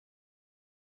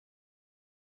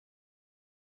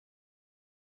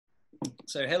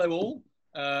So hello all,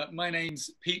 my name's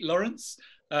Pete Lawrence.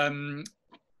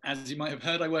 As you might have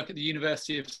heard, I work at the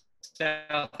University of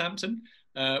Southampton,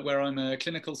 where I'm a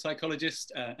clinical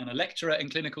psychologist and a lecturer in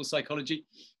clinical psychology.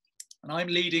 And I'm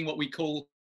leading what we call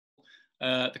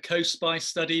the Co-Spyce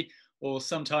study, or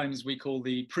sometimes we call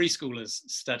the preschoolers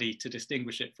study to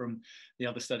distinguish it from the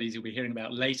other studies you'll be hearing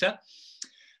about later.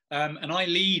 And I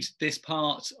lead this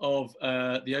part of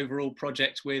the overall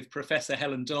project with Professor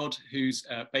Helen Dodd, who's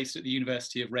based at the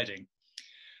University of Reading.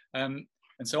 And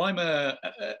so I'm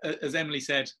as Emily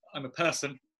said, I'm a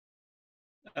person.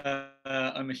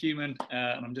 I'm a human,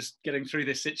 and I'm just getting through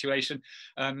this situation.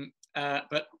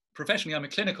 But professionally, I'm a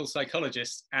clinical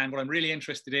psychologist, and what I'm really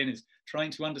interested in is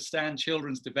trying to understand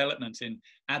children's development in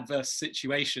adverse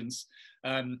situations,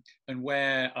 and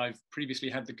where I've previously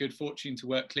had the good fortune to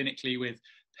work clinically with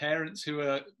parents who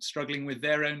are struggling with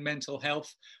their own mental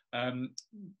health.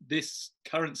 This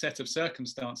current set of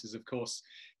circumstances, of course,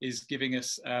 is giving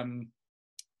us a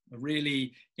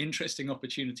really interesting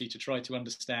opportunity to try to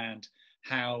understand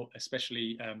how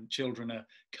especially children are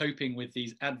coping with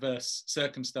these adverse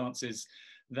circumstances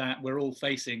that we're all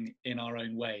facing in our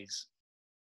own ways.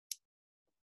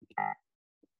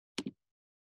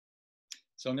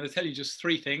 So I'm going to tell you just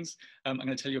three things. I'm going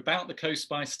to tell you about the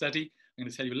Co-Spyce study. I'm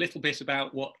going to tell you a little bit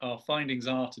about what our findings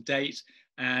are to date,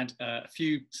 and a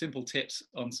few simple tips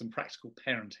on some practical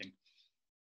parenting.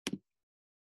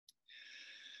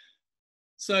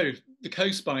 So the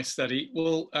Co-Spyce study,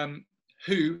 well,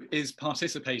 who is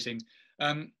participating?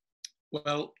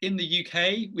 Well, in the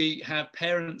UK, we have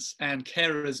parents and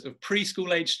carers of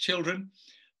preschool-aged children,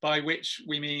 by which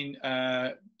we mean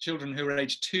children who are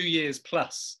aged 2 years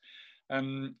plus.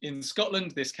 In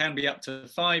Scotland, this can be up to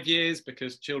 5 years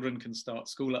because children can start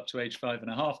school up to age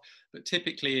 5.5, but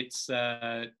typically it's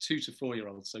 2 to 4 year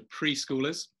olds, so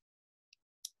preschoolers.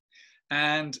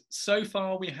 And so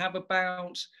far we have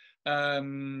about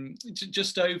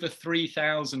just over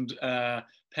 3,000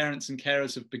 parents and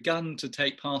carers have begun to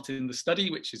take part in the study,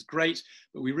 which is great,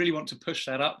 but we really want to push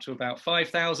that up to about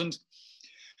 5,000.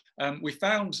 We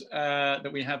found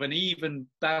that we have an even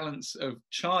balance of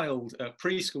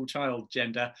preschool child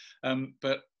gender,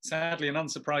 but sadly an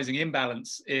unsurprising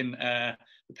imbalance in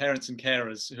the parents and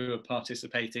carers who are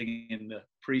participating in the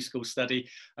preschool study.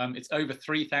 It's over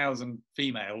 3,000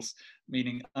 females,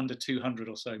 meaning under 200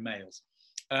 or so males.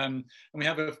 And we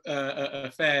have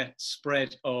a fair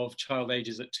spread of child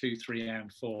ages at 2, 3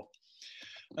 and 4.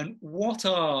 And what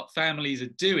our families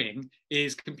are doing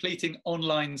is completing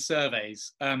online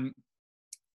surveys.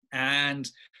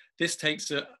 And this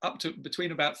takes up to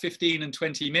between about 15 and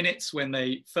 20 minutes when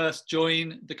they first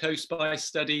join the Co-Spyce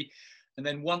study. And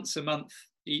then once a month,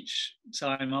 each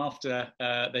time after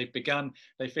they've begun,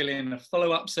 they fill in a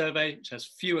follow-up survey, which has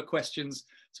fewer questions,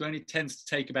 so only tends to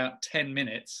take about 10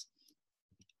 minutes.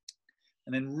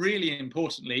 And then really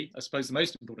importantly, I suppose the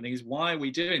most important thing is, why are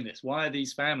we doing this? Why are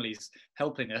these families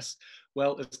helping us?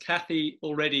 Well, as Kathy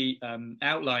already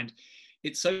outlined,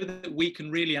 it's so that we can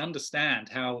really understand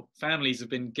how families have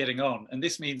been getting on. And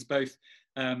this means both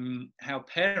how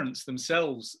parents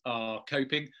themselves are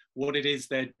coping, what it is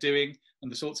they're doing,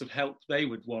 and the sorts of help they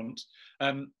would want.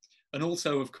 And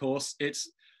also, of course, it's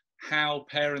how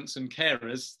parents and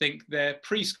carers think their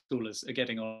preschoolers are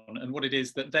getting on, and what it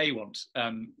is that they want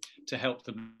to help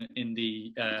them in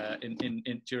the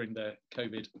during the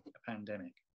COVID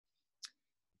pandemic.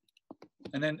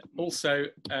 And then also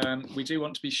we do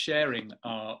want to be sharing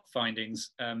our findings,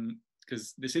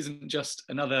 because this isn't just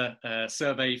another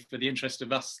survey for the interest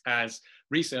of us as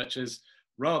researchers.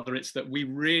 Rather, it's that we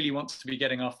really want to be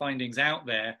getting our findings out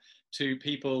there to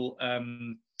people.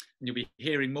 And you'll be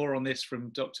hearing more on this from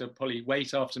Dr. Polly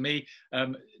Waite after me,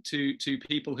 to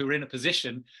people who are in a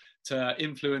position to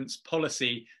influence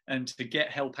policy and to get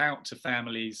help out to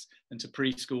families and to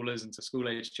preschoolers and to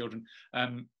school-aged children.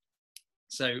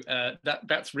 So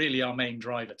that's really our main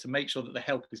driver, to make sure that the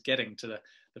help is getting to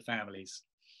the families.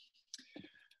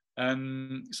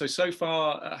 So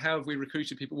far, how have we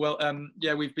recruited people? Well,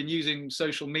 yeah, we've been using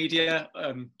social media,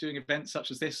 doing events such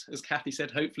as this. As Kathy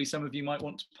said, hopefully some of you might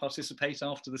want to participate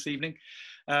after this evening.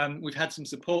 We've had some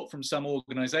support from some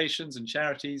organisations and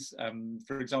charities,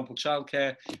 for example,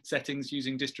 childcare settings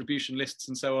using distribution lists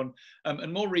and so on.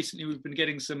 And more recently, we've been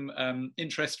getting some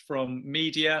interest from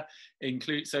media,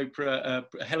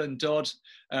 Helen Dodd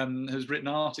has written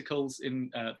articles in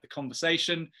The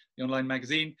Conversation, the online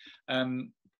magazine.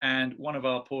 And one of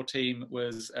our poor team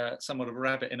was somewhat of a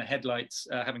rabbit in the headlights,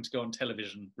 having to go on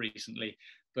television recently,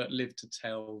 but lived to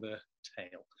tell the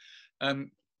tale.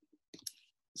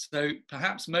 So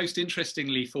perhaps most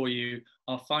interestingly for you,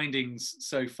 our findings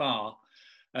so far.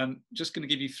 Just going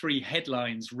to give you three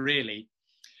headlines, really.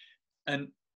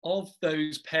 And of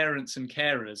those parents and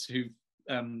carers who've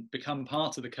become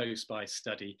part of the Co-Spyce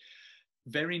study,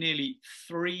 very nearly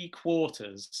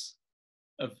 3/4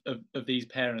 of these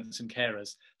parents and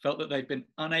carers felt that they've been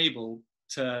unable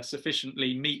to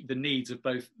sufficiently meet the needs of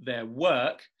both their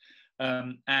work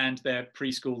and their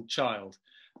preschool child.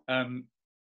 Well,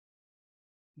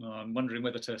 I'm wondering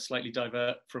whether to slightly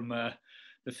divert from the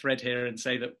thread here and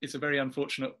say that it's a very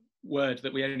unfortunate word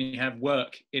that we only have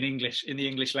work in English, in the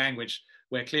English language,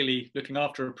 where clearly looking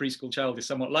after a preschool child is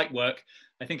somewhat like work.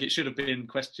 I think it should have been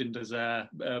questioned as a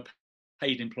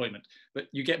paid employment, but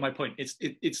you get my point.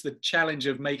 It's the challenge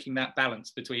of making that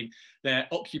balance between their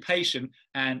occupation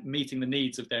and meeting the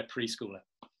needs of their preschooler.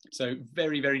 So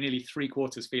very, very nearly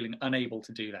 3/4 feeling unable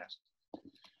to do that.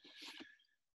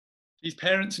 These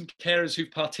parents and carers who've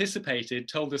participated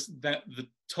told us that the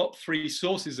top 3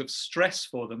 sources of stress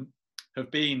for them have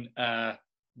been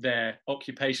their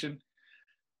occupation,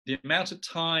 the amount of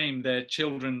time their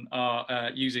children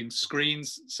are using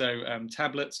screens, so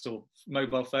tablets or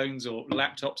mobile phones or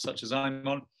laptops such as I'm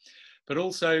on, but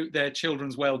also their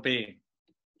children's well-being.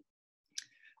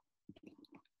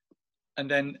 And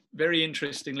then very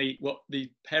interestingly, what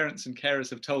the parents and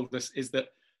carers have told us is that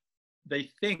they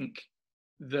think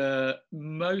the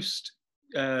most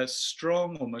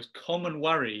strong or most common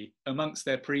worry amongst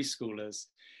their preschoolers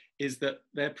is that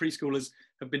their preschoolers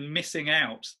have been missing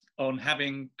out on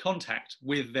having contact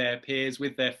with their peers,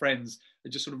 with their friends,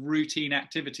 just sort of routine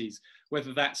activities,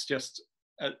 whether that's just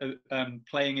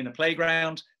playing in a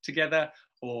playground together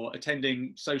or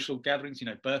attending social gatherings, you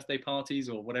know, birthday parties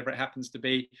or whatever it happens to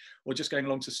be, or just going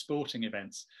along to sporting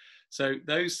events. So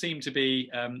those seem to be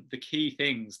the key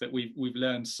things that we've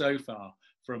learned so far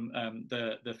from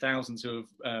the thousands who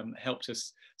have helped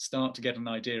us start to get an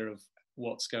idea of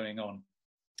what's going on.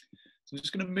 So I'm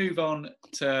just going to move on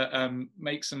to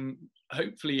make some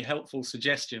hopefully helpful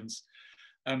suggestions.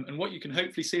 And what you can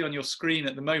hopefully see on your screen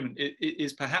at the moment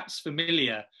is perhaps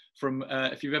familiar from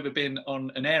if you've ever been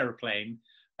on an aeroplane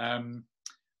and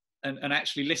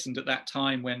actually listened at that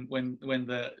time when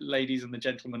the ladies and the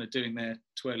gentlemen are doing their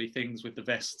twirly things with the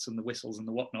vests and the whistles and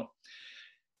the whatnot.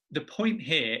 The point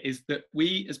here is that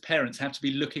we as parents have to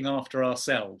be looking after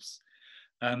ourselves.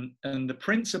 And the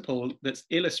principle that's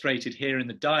illustrated here in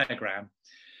the diagram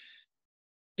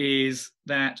is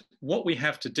that what we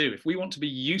have to do, if we want to be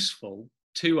useful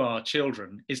to our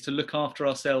children, is to look after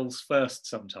ourselves first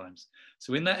sometimes.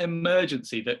 So in that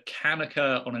emergency that can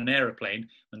occur on an aeroplane,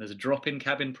 when there's a drop in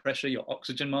cabin pressure, your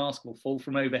oxygen mask will fall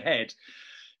from overhead.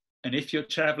 And if you're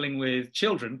traveling with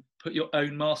children, put your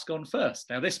own mask on first.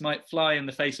 Now, this might fly in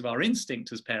the face of our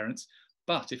instinct as parents,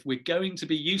 but if we're going to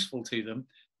be useful to them,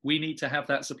 we need to have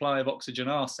that supply of oxygen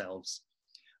ourselves.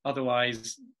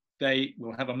 Otherwise, they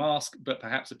will have a mask, but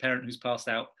perhaps a parent who's passed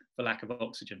out for lack of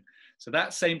oxygen. So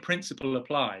that same principle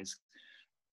applies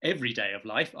every day of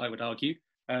life, I would argue,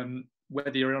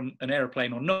 whether you're on an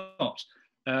aeroplane or not.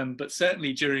 But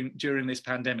certainly during this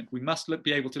pandemic, we must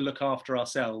be able to look after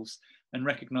ourselves and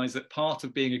recognize that part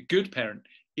of being a good parent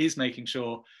is making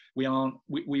sure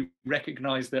we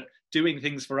recognize that doing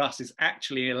things for us is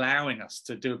actually allowing us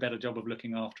to do a better job of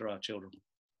looking after our children.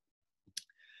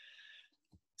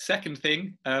 Second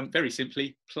thing, very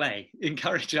simply, play.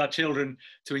 Encourage our children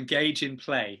to engage in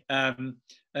play, and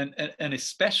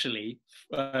especially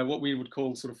what we would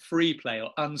call sort of free play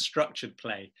or unstructured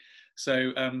play.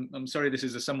 So I'm sorry, this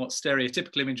is a somewhat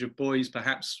stereotypical image of boys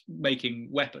perhaps making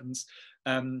weapons,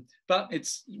 but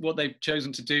it's what they've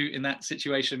chosen to do in that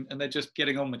situation, and they're just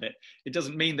getting on with it. It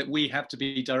doesn't mean that we have to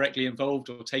be directly involved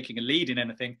or taking a lead in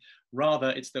anything.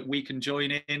 Rather, it's that we can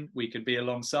join in, we can be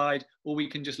alongside, or we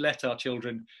can just let our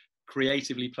children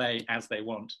creatively play as they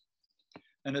want.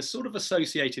 And as sort of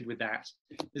associated with that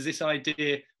is this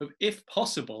idea of, if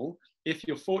possible, if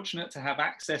you're fortunate to have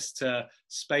access to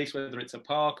space, whether it's a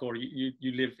park or you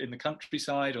live in the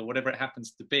countryside or whatever it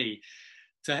happens to be,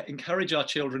 to encourage our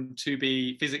children to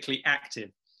be physically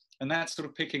active. And that's sort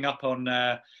of picking up on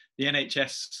the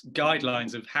NHS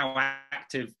guidelines of how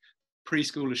active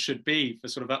preschoolers should be for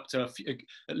sort of up to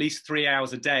at least 3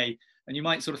 hours a day. And you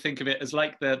might sort of think of it as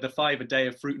like the 5 a day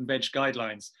of fruit and veg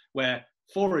guidelines, where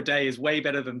 4 a day is way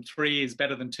better than 3 is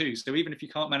better than 2. So even if you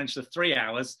can't manage the 3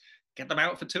 hours, get them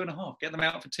out for 2.5, get them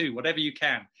out for 2, whatever you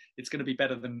can. It's going to be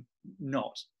better than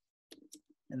not.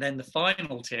 And then the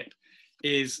final tip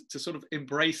is to sort of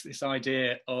embrace this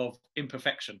idea of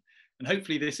imperfection. And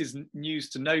hopefully this is news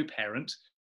to no parent,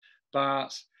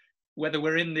 but whether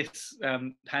we're in this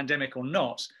pandemic or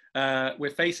not,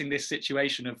 we're facing this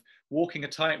situation of walking a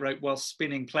tightrope while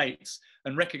spinning plates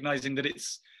and recognizing that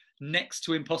it's next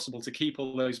to impossible to keep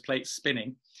all those plates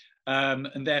spinning.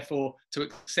 And therefore to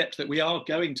accept that we are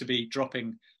going to be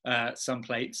dropping some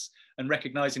plates, and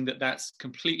recognizing that that's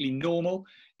completely normal.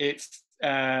 It's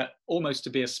almost to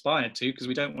be aspired to, because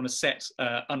we don't want to set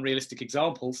unrealistic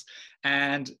examples.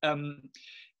 And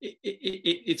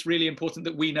it's really important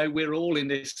that we know we're all in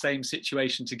this same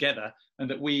situation together, and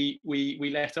that we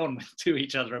let on to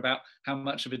each other about how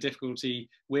much of a difficulty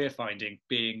we're finding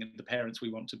being the parents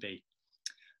we want to be.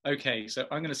 Okay, so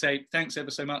I'm going to say thanks ever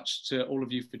so much to all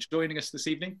of you for joining us this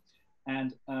evening,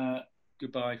 and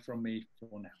goodbye from me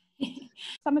for now.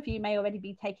 Some of you may already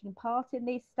be taking part in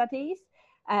these studies,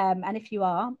 and if you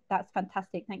are, that's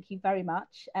fantastic. Thank you very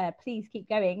much. Please keep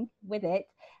going with it.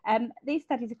 These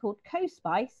studies are called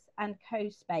Co-Spyce and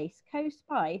Co-Spyce.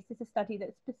 Co-Spyce is a study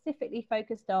that's specifically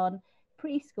focused on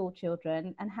preschool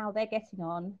children and how they're getting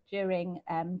on during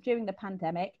the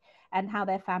pandemic, and how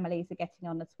their families are getting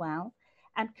on as well.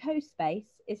 And Co-Spyce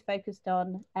is focused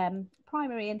on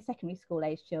primary and secondary school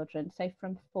age children, so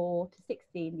from 4 to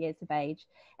 16 years of age.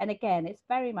 And again, it's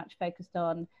very much focused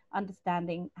on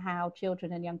understanding how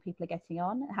children and young people are getting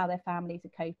on, how their families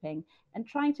are coping, and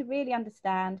trying to really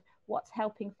understand what's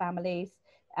helping families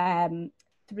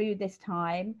through this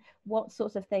time, what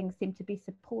sorts of things seem to be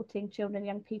supporting children and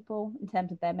young people in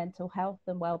terms of their mental health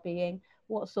and well-being,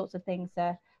 what sorts of things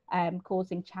are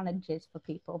causing challenges for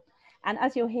people. And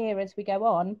as you'll hear as we go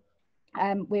on,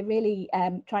 we're really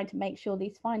trying to make sure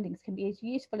these findings can be as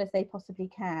useful as they possibly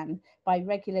can by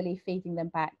regularly feeding them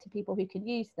back to people who can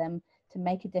use them to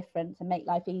make a difference and make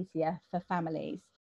life easier for families.